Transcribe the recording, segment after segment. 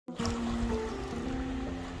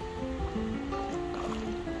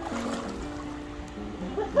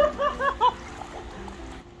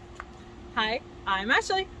I'm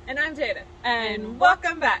Ashley. And I'm Jada. And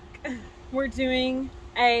welcome back. We're doing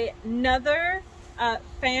another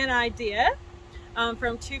fan idea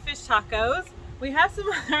from Two Fish Tacos. We have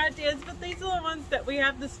some other ideas, but these are the ones that we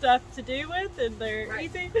have the stuff to do with, and they're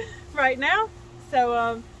easy right now.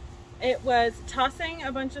 So it was tossing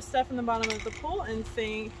a bunch of stuff in the bottom of the pool and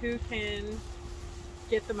seeing who can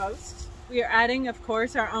get the most. We are adding, of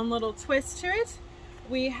course, our own little twist to it.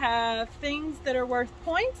 We have things that are worth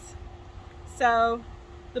points. So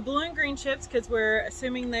the blue and green chips, because we're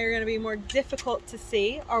assuming they're going to be more difficult to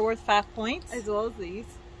see, are worth 5 points. As well as these.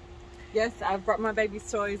 Yes, I've brought my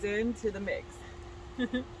baby's toys into the mix.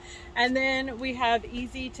 And then we have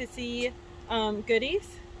easy to see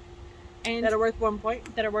goodies. And that are worth 1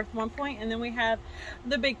 point. That are worth 1 point. And then we have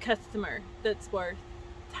the big customer that's worth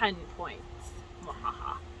 10 points.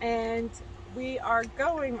 And we are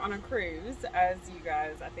going on a cruise, as you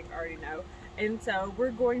guys I think already know. And so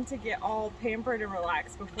we're going to get all pampered and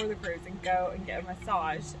relaxed before the cruise and go and get a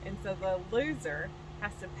massage. And so the loser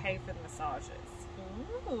has to pay for the massages.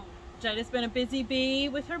 Ooh. Jada's been a busy bee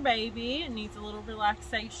with her baby and needs a little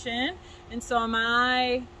relaxation. And so am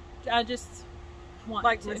I. I just want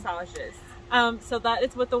like to. Massages. So that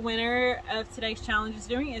is what the winner of today's challenge is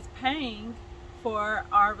doing, is paying for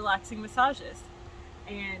our relaxing massages.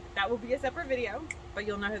 And that will be a separate video, but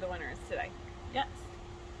you'll know who the winner is today. Yes.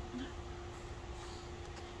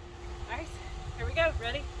 Alright, here we go.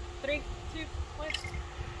 Ready? 3, 2, 1.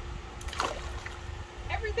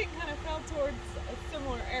 Everything kind of fell towards a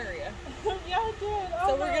similar area. Yeah, it did. Oh,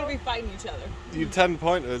 so we're going to be fighting each other. You 10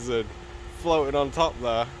 pointers are floating on top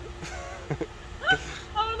there.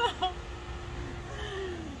 Oh no.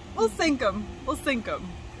 We'll sink them. We'll sink them.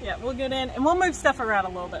 Yeah, we'll get in and we'll move stuff around a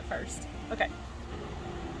little bit first. Okay.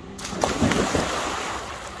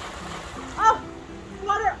 Oh!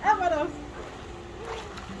 Water! Evidence!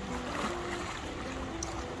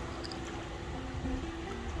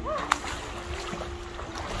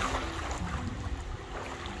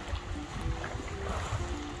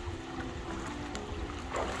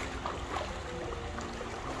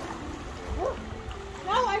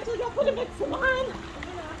 No, actually, don't put a mix of mine.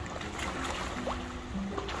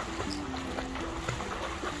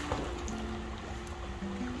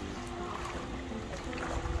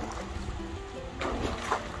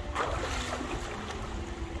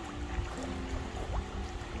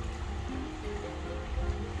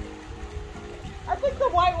 I think the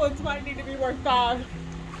white ones might need to be worth 5.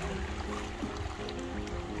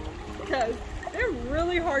 Because they're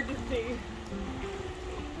really hard to see.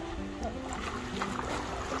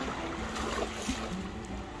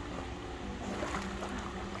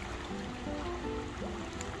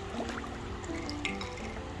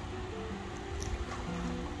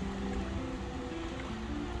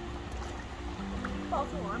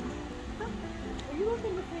 False alarm. Are you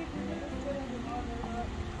looking to see if you're going to sit in the water or not?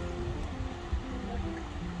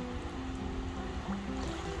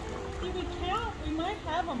 Did we count? We might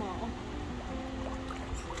have them all.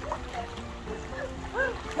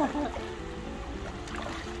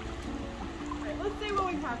 Alright, let's see what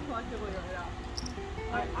we have collectively right now.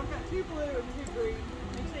 Alright, I've got 2 blue and 2 green.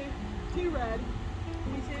 Me too. 2 red.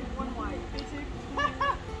 Me too. 1 white. Me too.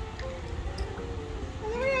 And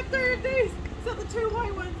then we have 3 of these. So the 2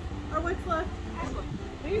 white ones are what's left. Ashley,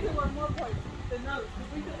 these are worth more points than those.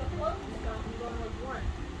 Because we did the floating stuff and going with 1.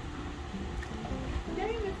 The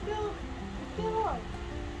game is still on.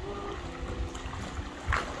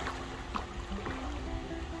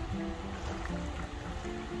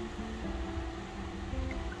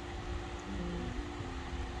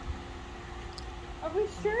 Are we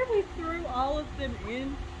sure we threw all of them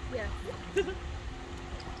in? Yes.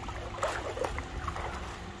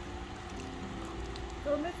 So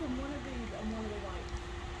we're missing one of these and one of the whites.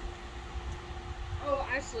 Oh,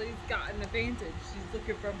 Ashley's got an advantage. She's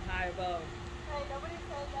looking from high above. Hey, nobody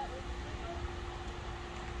said that was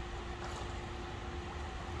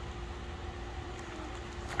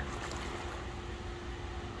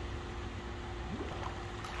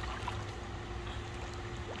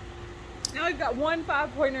legal. Now we've got 1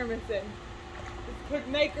 5-pointer missing. This could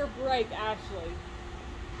make or break Ashley.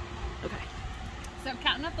 Okay. So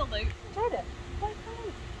counting up the loot. Jada, play.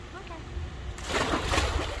 Okay.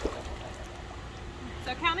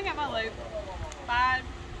 So counting up my loot. 5,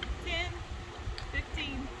 10,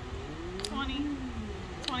 15, 20,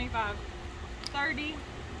 25, 30,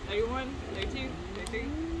 31, 32, 33,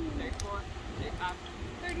 34, 35,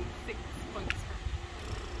 36 points.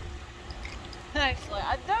 Actually,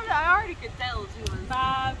 I already could tell she was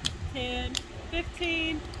 5, 10,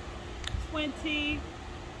 15, 20.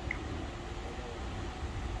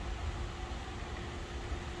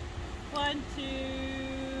 1, 2,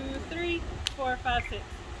 2, 3, 4, 5, 6.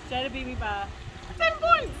 Jada beat me by 10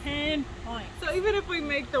 points. 10 points. So even if we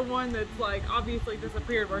make the one that's like obviously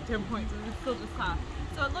disappeared, we're 10 points, and it's still just half.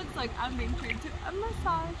 So it looks like I'm being treated to a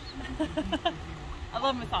massage. I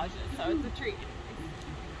love massages, so it's a treat.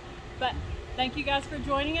 But thank you guys for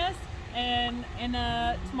joining us, and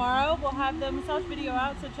tomorrow we'll have the massage video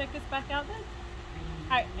out, so check us back out then.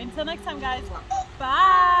 Alright, until next time guys,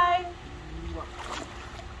 bye!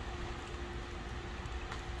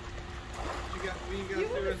 You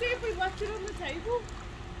want to see if we left it on the table?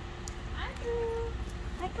 I do.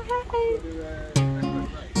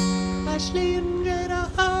 Ashley and Jada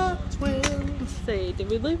are twins. Let's see, did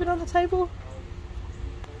we leave it on the table?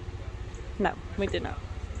 No, we did not.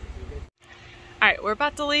 Alright, we're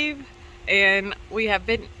about to leave, and we have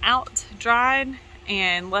been out drying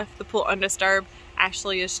and left the pool undisturbed.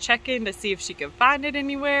 Ashley is checking to see if she can find it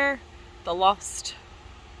anywhere, the lost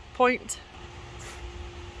point.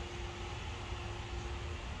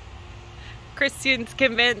 Christian's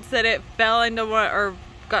convinced that it fell into one, or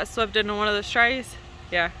got swept into one of the strays.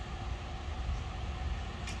 Yeah.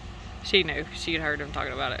 She knew. She had heard him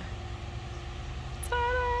talking about it.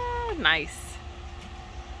 Ta-da! Nice.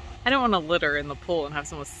 I don't want to litter in the pool and have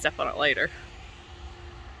someone step on it later.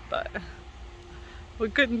 But we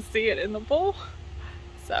couldn't see it in the pool.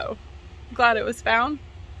 So, glad it was found.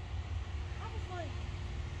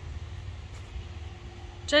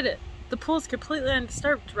 Jada, the pool's completely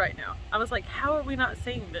undisturbed right now. I was like, how are we not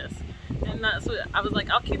seeing this? And that's what I was like,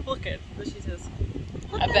 I'll keep looking. But she says,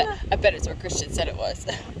 I bet it's where Christian said it was.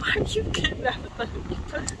 why are you getting out of the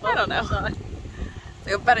I don't know.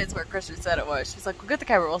 I bet it's where Christian said it was. She's like, we'll get the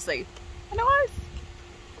camera, we'll see. And it was.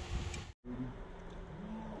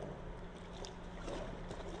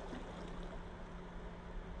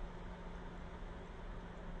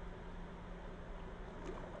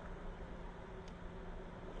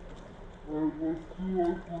 I